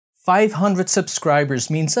500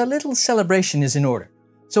 subscribers means a little celebration is in order.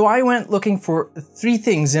 So I went looking for 3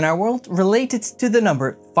 things in our world related to the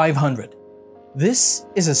number 500. This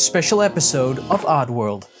is a special episode of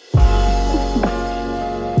Oddworld.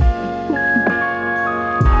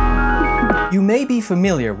 You may be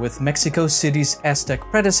familiar with Mexico City's Aztec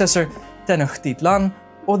predecessor, Tenochtitlan,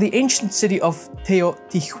 or the ancient city of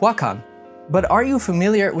Teotihuacan. But are you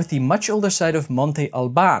familiar with the much older site of Monte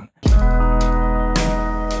Alban?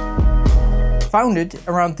 Founded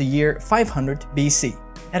around the year 500 BC,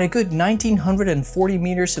 at a good 1940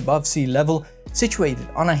 meters above sea level, situated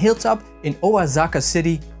on a hilltop in Oaxaca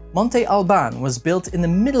City, Monte Alban was built in the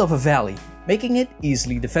middle of a valley, making it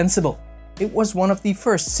easily defensible. It was one of the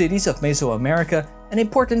first cities of Mesoamerica and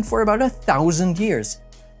important for about 1,000 years.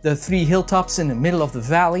 The 3 hilltops in the middle of the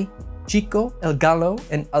valley, Chico, El Gallo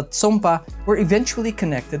and Atzompa, were eventually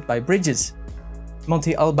connected by bridges.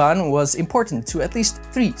 Monte Alban was important to at least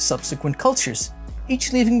 3 subsequent cultures,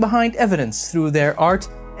 each leaving behind evidence through their art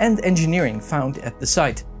and engineering found at the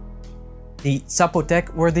site. The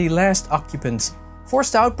Zapotec were the last occupants,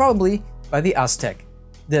 forced out probably by the Aztec.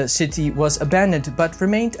 The city was abandoned but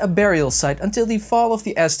remained a burial site until the fall of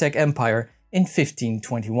the Aztec Empire in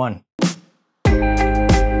 1521.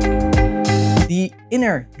 The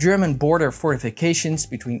inner German border fortifications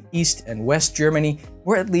between East and West Germany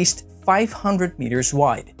were at least 500 meters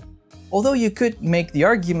wide. Although you could make the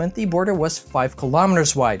argument the border was 5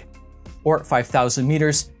 kilometers wide, or 5,000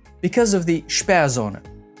 meters, because of the Sperrzone.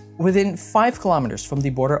 Within 5 kilometers from the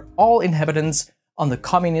border, all inhabitants on the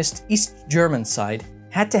communist East German side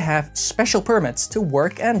had to have special permits to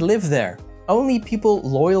work and live there. Only people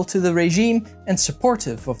loyal to the regime and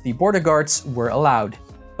supportive of the border guards were allowed.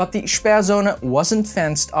 But the Sperrzone wasn't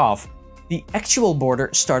fenced off. The actual border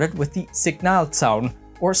started with the Signalzaun,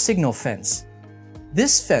 or signal fence.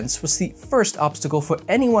 This fence was the first obstacle for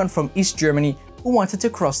anyone from East Germany who wanted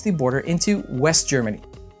to cross the border into West Germany.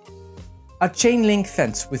 A chain link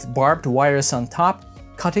fence with barbed wires on top,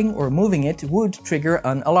 cutting or moving it would trigger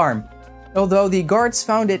an alarm, although the guards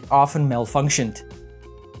found it often malfunctioned.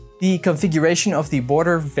 The configuration of the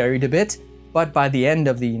border varied a bit, but by the end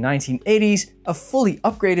of the 1980s, a fully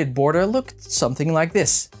upgraded border looked something like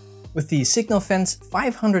this, with the signal fence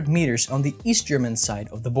 500 meters on the East German side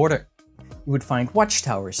of the border. You would find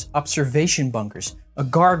watchtowers, observation bunkers, a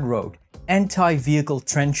guard road, anti-vehicle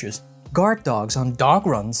trenches, guard dogs on dog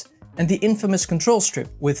runs, and the infamous control strip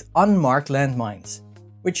with unmarked landmines,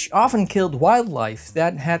 which often killed wildlife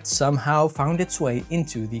that had somehow found its way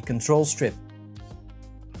into the control strip.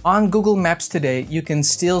 On Google Maps today, you can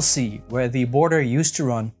still see where the border used to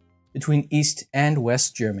run between East and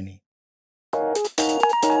West Germany.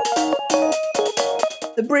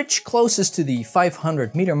 The bridge closest to the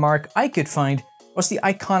 500-meter mark I could find was the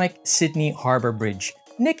iconic Sydney Harbour Bridge,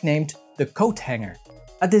 nicknamed the Coathanger.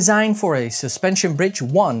 A design for a suspension bridge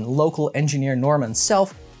won local engineer Norman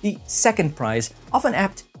Selfe the second prize of an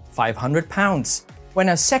apt £500. When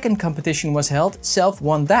a second competition was held, Selfe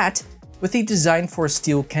won that with the design for a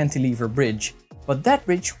steel cantilever bridge, but that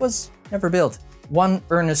bridge was never built. One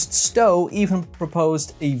Ernest Stowe even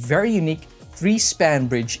proposed a very unique 3-span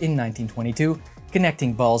bridge in 1922,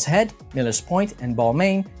 connecting Balls Head, Millers Point and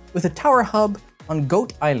Balmain with a tower hub on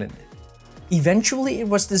Goat Island. Eventually it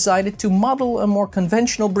was decided to model a more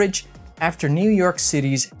conventional bridge after New York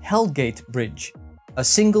City's Hellgate Bridge. A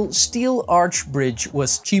single steel arch bridge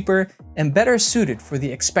was cheaper and better suited for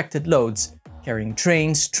the expected loads, carrying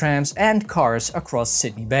trains, trams and cars across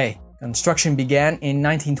Sydney Bay. Construction began in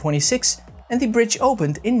 1926 and the bridge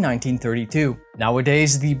opened in 1932.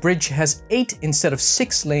 Nowadays the bridge has 8 instead of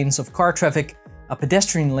 6 lanes of car traffic, a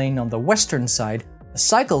pedestrian lane on the western side, a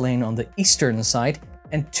cycle lane on the eastern side,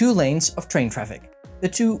 and 2 lanes of train traffic. The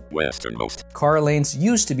 2 westernmost car lanes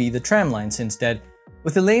used to be the tram lines instead,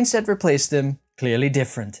 with the lanes that replaced them clearly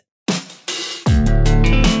different.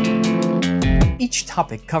 Each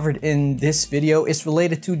topic covered in this video is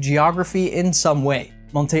related to geography in some way.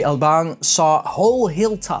 Monte Alban saw whole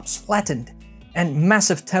hilltops flattened and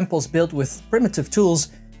massive temples built with primitive tools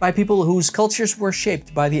by people whose cultures were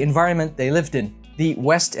shaped by the environment they lived in. The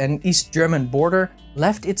West and East German border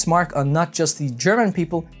left its mark on not just the German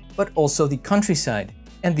people, but also the countryside.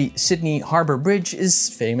 And the Sydney Harbour Bridge is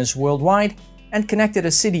famous worldwide and connected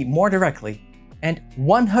a city more directly. And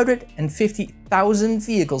 150,000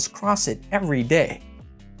 vehicles cross it every day.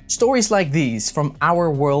 Stories like these from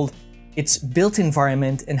our world, its built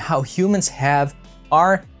environment and how humans have,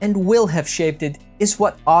 are and will have shaped it is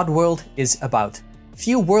what Oddworld is about.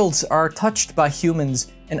 Few worlds are touched by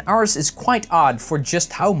humans, and ours is quite odd for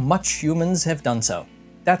just how much humans have done so.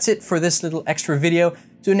 That's it for this little extra video.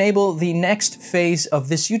 To enable the next phase of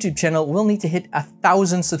this YouTube channel, we'll need to hit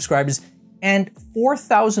 1,000 subscribers and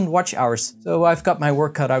 4,000 watch hours, so I've got my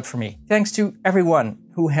work cut out for me. Thanks to everyone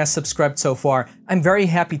who has subscribed so far. I'm very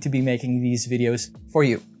happy to be making these videos for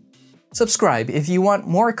you. Subscribe if you want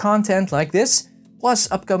more content like this,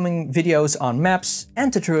 plus upcoming videos on maps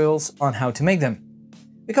and tutorials on how to make them.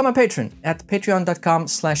 Become a patron at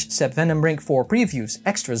patreon.com/SepVenenbrink for previews,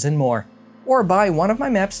 extras and more, or buy one of my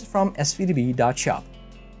maps from svdb.shop.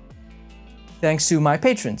 Thanks to my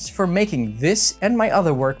patrons for making this and my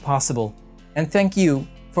other work possible, and thank you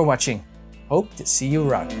for watching. Hope to see you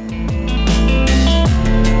around.